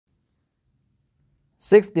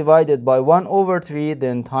6 divided by 1 over 3,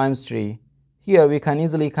 then times 3. Here we can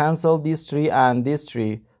easily cancel this 3 and this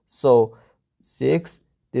 3. So 6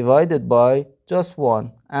 divided by just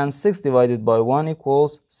 1, and 6 divided by 1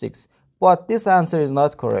 equals 6. But this answer is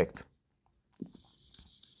not correct.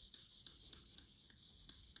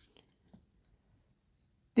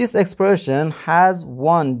 This expression has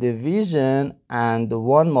one division and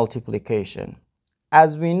one multiplication.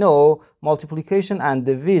 As we know, multiplication and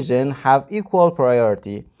division have equal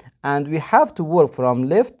priority, and we have to work from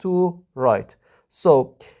left to right.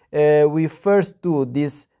 So we first do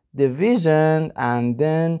this division and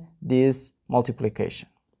then this multiplication.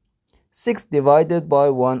 6 divided by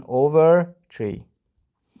 1 over 3.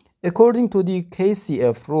 According to the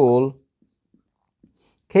KCF rule,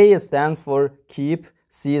 K stands for keep,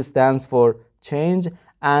 C stands for change,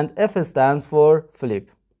 and F stands for flip.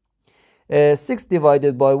 6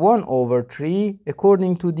 divided by 1 over 3,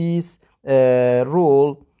 according to this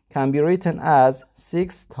rule, can be written as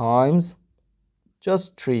 6 times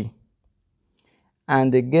just 3,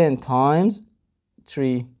 and again times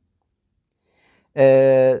 3.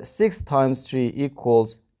 6 times 3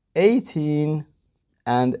 equals 18,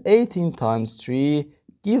 and 18 times 3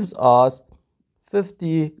 gives us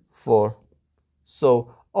 54.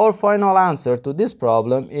 So our final answer to this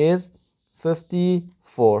problem is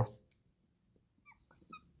 54.